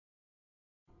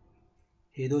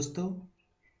Hey dosto,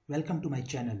 welcome to my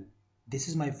channel. This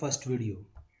is my first video.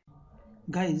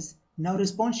 Guys, now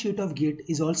response sheet of GATE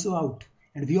is also out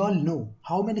and we all know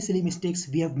how many silly mistakes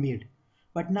we have made.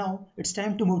 But now it's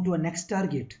time to move to our next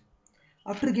target.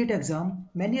 After GATE exam,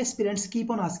 many aspirants keep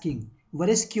on asking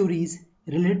various queries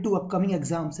related to upcoming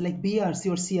exams like BARC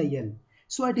or CIL.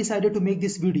 So I decided to make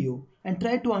this video and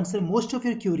try to answer most of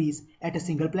your queries at a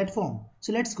single platform.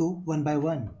 So let's go one by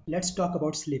one. Let's talk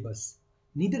about syllabus.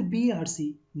 Neither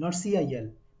BARC nor CIL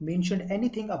mentioned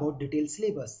anything about detailed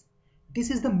syllabus. This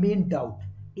is the main doubt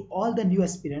to all the new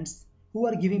aspirants who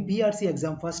are giving BARC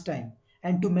exam first time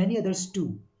and to many others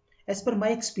too. As per my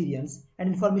experience and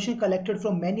information collected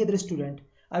from many other students,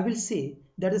 I will say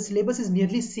that the syllabus is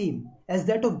nearly same as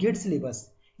that of GATE syllabus.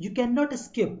 You cannot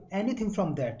skip anything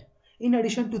from that. In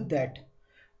addition to that,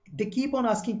 they keep on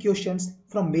asking questions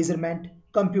from measurement,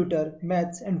 computer,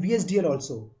 maths and VSDL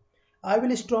also. I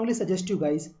will strongly suggest you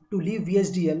guys to leave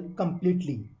VSDL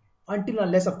completely until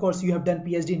unless of course you have done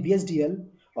PhD in VSDL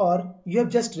or you have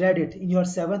just read it in your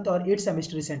 7th or 8th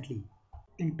semester recently.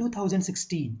 In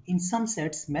 2016, in some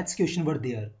sets maths questions were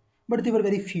there, but they were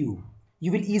very few.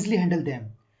 You will easily handle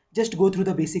them. Just go through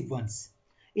the basic ones.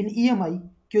 In EMI,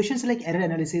 questions like error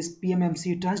analysis,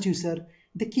 PMMC, transducer,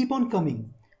 they keep on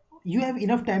coming. You have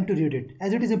enough time to read it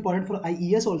as it is important for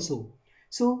IES also.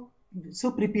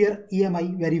 So prepare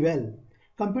EMI very well.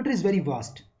 Computer is very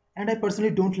vast and I personally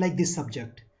don't like this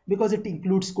subject because it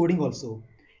includes coding also.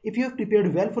 If you have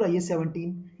prepared well for IS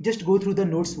 17, just go through the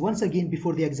notes once again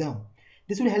before the exam.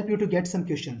 This will help you to get some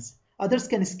questions. Others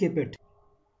can skip it.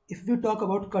 If we talk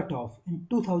about cutoff, in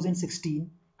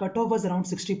 2016, cutoff was around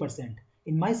 60%.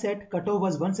 In my set, cutoff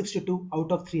was 162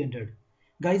 out of 300.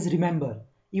 Guys, remember,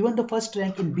 even the first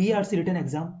rank in BARC written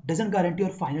exam doesn't guarantee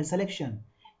your final selection.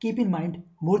 Keep in mind,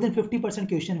 more than 50%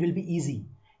 question will be easy.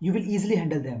 You will easily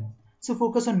handle them. So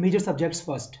focus on major subjects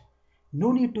first.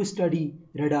 No need to study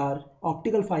radar,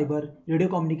 optical fiber, radio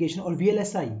communication or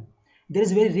VLSI. There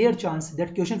is a very rare chance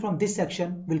that question from this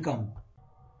section will come.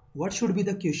 What should be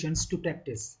the questions to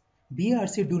practice?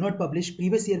 BARC do not publish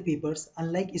previous year papers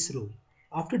unlike ISRO.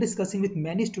 After discussing with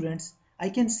many students, I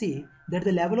can say that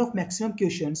the level of maximum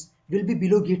questions will be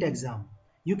below GATE exam.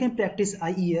 You can practice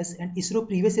IES and ISRO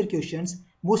previous year questions,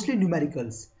 mostly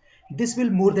numericals. This will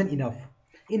more than enough.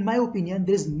 In my opinion,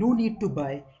 there is no need to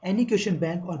buy any question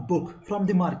bank or book from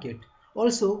the market.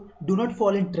 Also, do not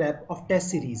fall in trap of test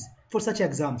series for such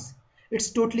exams. It's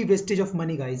totally wastage of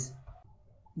money, guys.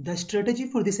 The strategy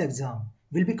for this exam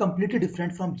will be completely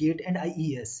different from GATE and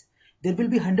IES. There will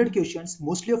be 100 questions,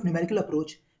 mostly of numerical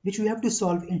approach, which we have to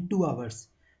solve in 2 hours.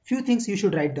 Few things you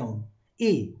should write down.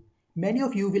 A. Many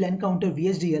of you will encounter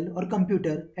VSDL or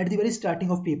computer at the very starting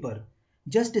of paper.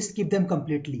 Just skip them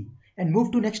completely and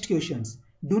move to next questions.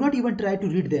 Do not even try to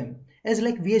read them, as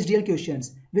like VSDL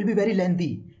questions will be very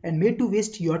lengthy and made to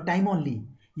waste your time only.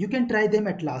 You can try them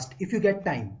at last if you get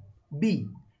time. B.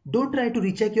 Don't try to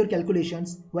recheck your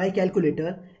calculations via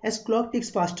calculator as clock takes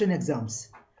faster in exams.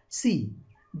 C.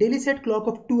 Daily set clock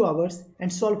of 2 hours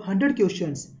and solve 100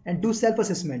 questions and do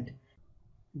self-assessment.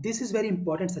 This is very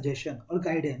important suggestion or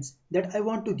guidance that I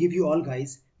want to give you all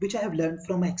guys, which I have learned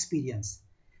from my experience.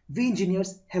 We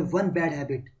engineers have one bad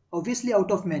habit, obviously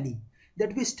out of many,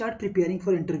 that we start preparing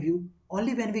for interview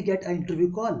only when we get an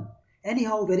interview call.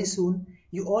 Anyhow, very soon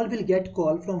you all will get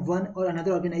call from one or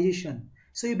another organization,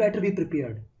 so you better be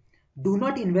prepared. Do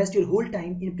not invest your whole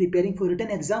time in preparing for written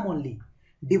exam only.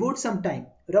 Devote some time,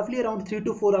 roughly around 3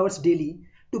 to 4 hours daily,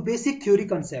 to basic theory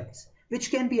concepts,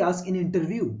 which can be asked in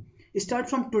interview. Start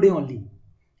from today only.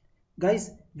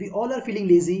 Guys, we all are feeling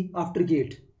lazy after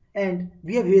GATE and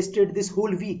we have wasted this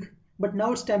whole week. But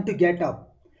now it's time to get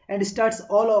up and starts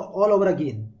all over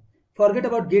again. Forget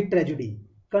about GATE tragedy.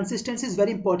 Consistency is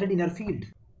very important in our field.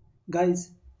 Guys,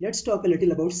 let's talk a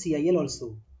little about CIL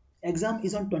also. Exam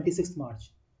is on 26th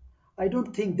March. I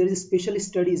don't think there is special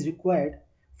studies required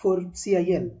for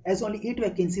CIL as only 8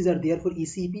 vacancies are there for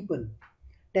ECE people.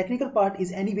 Technical part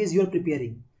is anyways you are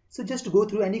preparing. So just go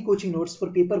through any coaching notes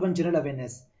for paper 1 general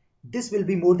awareness. This will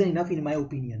be more than enough in my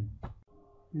opinion.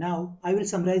 Now I will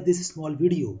summarize this small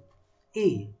video.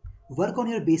 A. Work on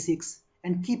your basics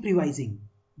and keep revising.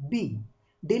 B.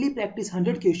 Daily practice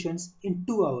 100 questions in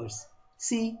 2 hours.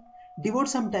 C. Devote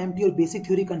some time to your basic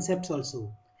theory concepts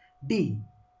also. D.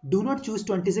 Do not choose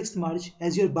 26th March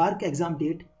as your BARC exam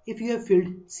date if you have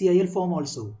filled CIL form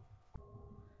also.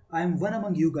 I am one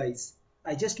among you guys.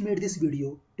 I just made this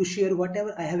video to share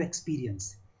whatever I have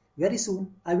experienced. Very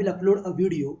soon I will upload a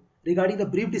video regarding the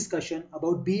brief discussion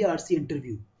about BARC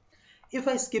interview. If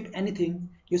I skip anything,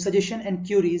 your suggestion and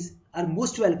queries are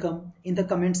most welcome in the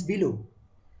comments below.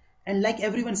 And like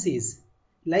everyone says,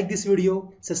 Like this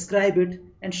video, subscribe it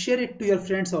and share it to your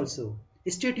friends also.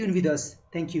 Stay tuned with us.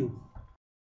 Thank you.